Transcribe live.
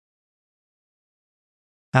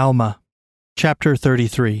Alma, chapter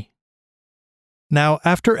 33. Now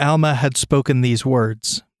after Alma had spoken these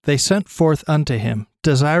words, they sent forth unto him,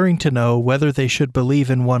 desiring to know whether they should believe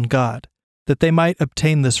in one God, that they might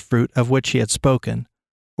obtain this fruit of which he had spoken,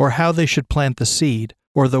 or how they should plant the seed,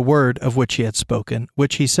 or the word of which he had spoken,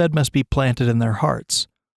 which he said must be planted in their hearts,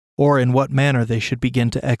 or in what manner they should begin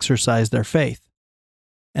to exercise their faith.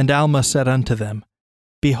 And Alma said unto them,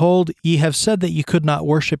 Behold, ye have said that ye could not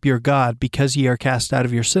worship your God, because ye are cast out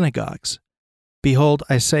of your synagogues. Behold,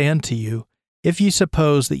 I say unto you, if ye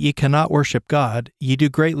suppose that ye cannot worship God, ye do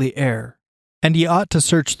greatly err. And ye ought to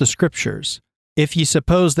search the Scriptures. If ye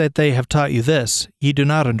suppose that they have taught you this, ye do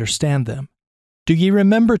not understand them. Do ye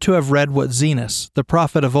remember to have read what Zenos, the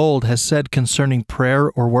prophet of old, has said concerning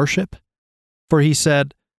prayer or worship? For he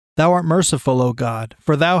said, Thou art merciful, O God,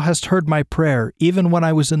 for thou hast heard my prayer, even when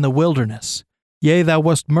I was in the wilderness. Yea, thou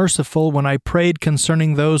wast merciful when I prayed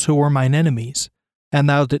concerning those who were mine enemies, and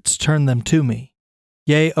thou didst turn them to me.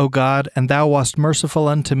 Yea, O God, and thou wast merciful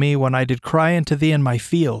unto me when I did cry unto thee in my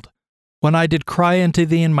field, when I did cry unto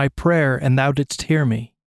thee in my prayer, and thou didst hear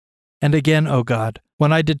me. And again, O God,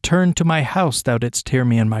 when I did turn to my house, thou didst hear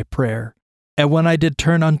me in my prayer. And when I did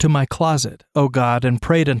turn unto my closet, O God, and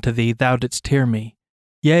prayed unto thee, thou didst hear me.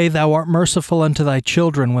 Yea, thou art merciful unto thy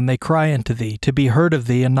children when they cry unto thee, to be heard of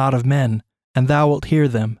thee and not of men, and thou wilt hear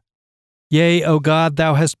them. Yea, O God,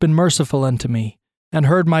 thou hast been merciful unto me, and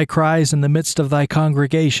heard my cries in the midst of thy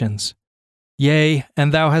congregations. Yea,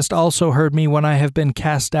 and thou hast also heard me when I have been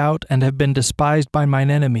cast out and have been despised by mine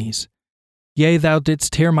enemies. Yea, thou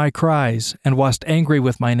didst hear my cries, and wast angry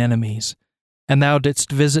with mine enemies, and thou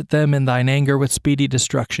didst visit them in thine anger with speedy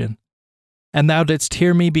destruction. And thou didst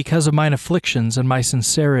hear me because of mine afflictions and my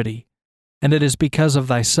sincerity, and it is because of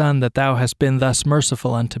thy Son that thou hast been thus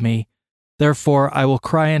merciful unto me. Therefore I will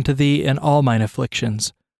cry unto thee in all mine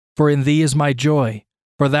afflictions, for in thee is my joy,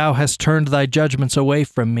 for thou hast turned thy judgments away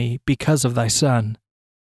from me because of thy Son.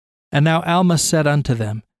 And now Alma said unto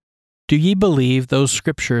them, Do ye believe those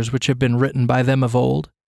Scriptures which have been written by them of old?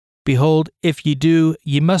 Behold, if ye do,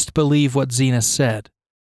 ye must believe what Zenos said.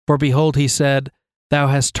 For behold, he said, Thou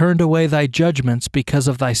hast turned away thy judgments because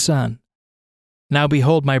of thy Son. Now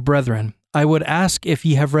behold, my brethren, I would ask if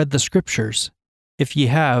ye have read the Scriptures. If ye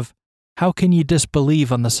have, how can ye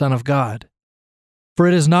disbelieve on the Son of God? For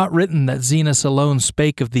it is not written that Zenos alone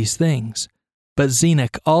spake of these things, but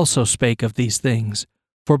Zenoch also spake of these things.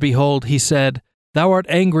 For behold, he said, Thou art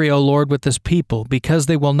angry, O Lord, with this people, because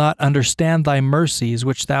they will not understand thy mercies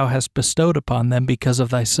which thou hast bestowed upon them because of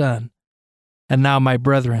thy Son. And now, my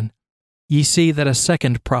brethren, ye see that a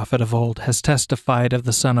second prophet of old has testified of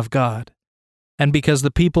the Son of God. And because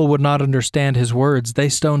the people would not understand his words, they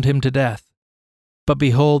stoned him to death. But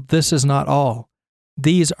behold, this is not all.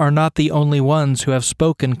 These are not the only ones who have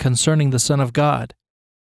spoken concerning the Son of God.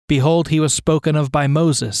 Behold, he was spoken of by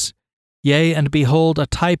Moses. Yea, and behold, a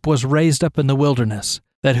type was raised up in the wilderness,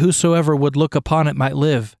 that whosoever would look upon it might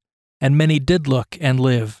live. And many did look and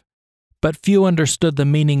live. But few understood the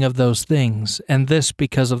meaning of those things, and this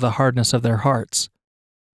because of the hardness of their hearts.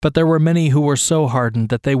 But there were many who were so hardened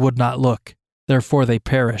that they would not look, therefore they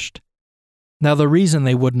perished. Now the reason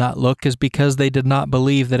they would not look is because they did not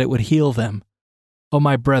believe that it would heal them. O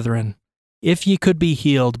my brethren, if ye could be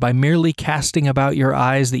healed by merely casting about your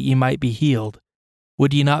eyes that ye might be healed,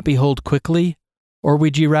 would ye not behold quickly? Or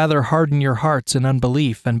would ye rather harden your hearts in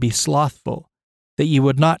unbelief and be slothful, that ye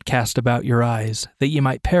would not cast about your eyes, that ye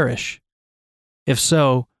might perish? If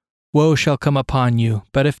so, woe shall come upon you,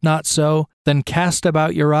 but if not so, then cast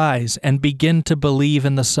about your eyes and begin to believe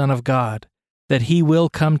in the Son of God, that he will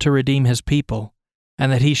come to redeem his people, and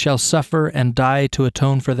that he shall suffer and die to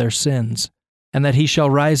atone for their sins, and that he shall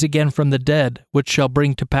rise again from the dead, which shall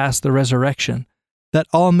bring to pass the resurrection, that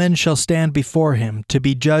all men shall stand before him to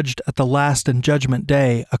be judged at the last and judgment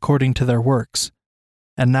day according to their works.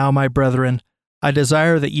 And now, my brethren, I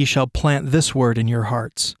desire that ye shall plant this word in your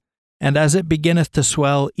hearts, and as it beginneth to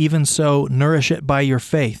swell, even so nourish it by your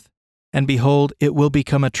faith, and behold, it will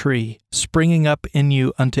become a tree, springing up in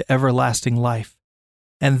you unto everlasting life.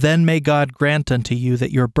 And then may God grant unto you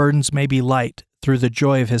that your burdens may be light through the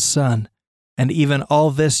joy of his Son, and even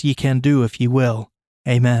all this ye can do if ye will.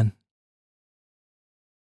 Amen.